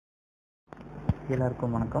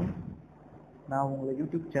எல்லாருக்கும் வணக்கம். நான் உங்களை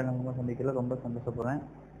யூடியூப் சேனல் மூலம் சந்திக்கல ரொம்ப சந்தோஷப்படுறேன்.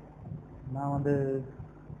 நான்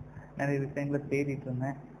நிறைய விஷயங்களை தேடிட்டு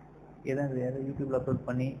இருந்தேன். எதாவது யூடியூப்ல அப்லோட்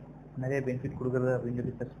பண்ணி நிறைய பெனிஃபிட் கொடுக்குறது அப்படின்னு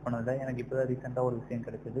சொல்லி சர்ச் பண்ணதில்லை. எனக்கு இப்போ தான் ரீசெண்டாக ஒரு விஷயம்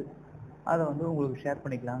கிடைச்சிது. அதை உங்களுக்கு ஷேர்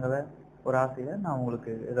பண்ணிக்கலாங்கிற ஒரு ஆசையில் நான்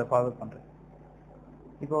உங்களுக்கு இதை ஃபாலோ பண்ணுறேன்.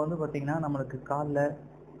 இப்போ பார்த்தீங்கன்னா நம்மளுக்கு காலில்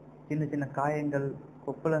சின்ன சின்ன காயங்கள்,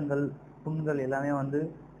 கொப்பளங்கள், புண்கள் எல்லாமே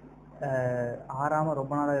ஆறாமல்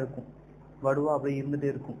ரொம்ப நாளாக இருக்கும். வடுவா அப்படியே இருந்துகிட்டே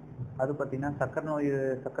இருக்கும். அது பார்த்தீங்கன்னா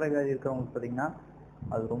சர்க்கரை வியாதி இருக்கிறவங்களுக்கு பார்த்தீங்கன்னா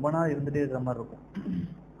அது ரொம்ப நாள் இருந்துகிட்டே இருக்கிற மாதிரி இருக்கும்.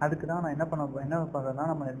 அதுக்கு தான் நான் என்ன பண்ணுறேன்னா,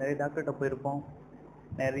 நம்ம நிறைய டாக்டர்கிட்ட போயிருப்போம்.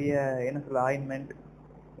 நிறைய ஆயின்மெண்ட்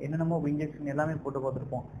என்னென்னமோ இன்ஜெக்ஷன் எல்லாமே போட்டு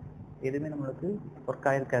பார்த்துருப்போம். எதுவுமே நம்மளுக்கு ஒர்க்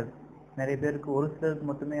ஆகிருக்காது. நிறைய பேருக்கு ஒரு சிலருக்கு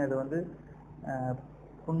மட்டுமே அது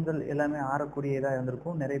புண்கள் எல்லாமே ஆறக்கூடிய இதாக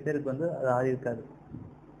இருந்திருக்கும். நிறைய பேருக்கு அது ஆறியிருக்காது.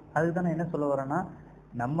 அதுக்கு தான் நான் என்ன சொல்ல வரேன்னா,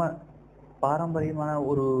 நம்ம பாரம்பரியமான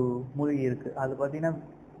ஒரு மூலிகை இருக்குது. அது பார்த்தீங்கன்னா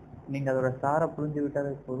நீங்கள் அதோட சாரை புழிஞ்சு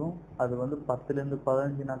விட்டாலே போதும். அது 10லேருந்து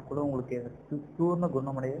 15 நாட்களும் உங்களுக்கு பூர்ண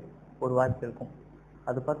குணமடைய ஒரு வாய்ப்பு இருக்கும்.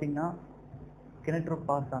 அது பார்த்தீங்கன்னா கிணற்று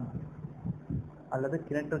பாசான் அல்லது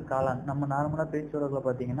கிணற்று காளான். நம்ம நார்மலாக பேச்சுவழக்கில்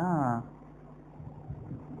பார்த்தீங்கன்னா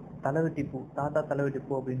தலைவெட்டி பூ, தாத்தா தலைவெட்டி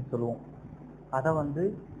பூ அப்படின்னு சொல்லுவோம். அதை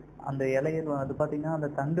அந்த இலையில் அது பார்த்தீங்கன்னா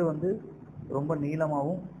அந்த தண்டு ரொம்ப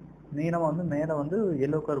நீளமாகவும் மேலே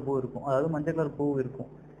எல்லோ கலர் பூ இருக்கும், அதாவது மஞ்சள் கலர் பூ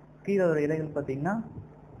இருக்கும். கீழே ஒரு இலைகள் பார்த்தீங்கன்னா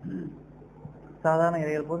சாதாரண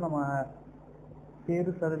இலைகள் போல் நம்ம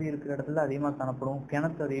சேறு சருவி இருக்கிற இடத்துல அதிகமாக காணப்படும்.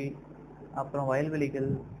 கிணத்தடி, அப்புறம் வயல்வெளிகள்,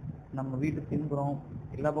 நம்ம வீட்டு பின்புறம்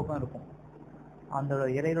எல்லா பக்கம் இருக்கும். அந்த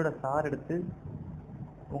இலைகளோட சாறு எடுத்து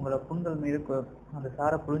உங்களை புண்கள் மீது அந்த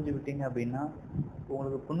சாரை புழிஞ்சு விட்டீங்க அப்படின்னா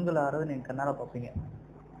உங்களுக்கு புண்கள் ஆறது நீங்கள் கண்ணால் பார்ப்பீங்க.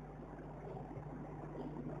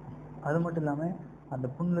 அது மட்டும் இல்லாமல் அந்த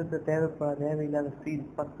புண்ணுக்கு தேவையில்லாத சீல்,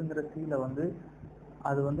 பத்துங்கிற சீலை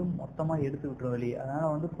அது மொத்தமாக எடுத்து விட்டுரும் வெளியே.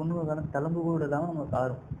 அதனால் புண்ணுக்கான தழும்பு கூட இல்லாமல் நமக்கு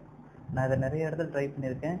ஆறும். நான் இதை நிறைய இடத்துல ட்ரை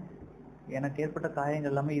பண்ணியிருக்கேன். எனக்கு ஏற்பட்ட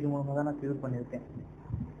காயங்கள் எல்லாமே இது மூலமாக தான் நான் க்யூர் பண்ணியிருக்கேன்.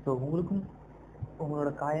 ஸோ உங்களுக்கும்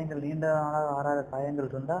உங்களோட காயங்கள், நீண்ட நாளாக ஆறாத காயங்கள்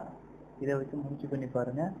இருந்தால் இதை வச்சு முயற்சி பண்ணி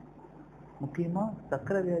பாருங்கள். முக்கியமாக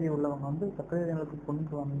சர்க்கரை வியாதி உள்ளவங்க சர்க்கரை வியாதிகளுக்கு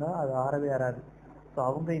புண்ணு வந்தால் அது ஆறவே ஆறாது. ஸோ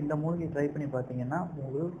அவங்க இந்த மூலிகையை ட்ரை பண்ணி பார்த்தீங்கன்னா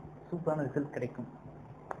உங்களுக்கு சூப்பரான ரிசல்ட் கிடைக்கும்.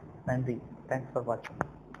 நன்றி. தேங்க்ஸ் ஃபார் வாட்சிங்.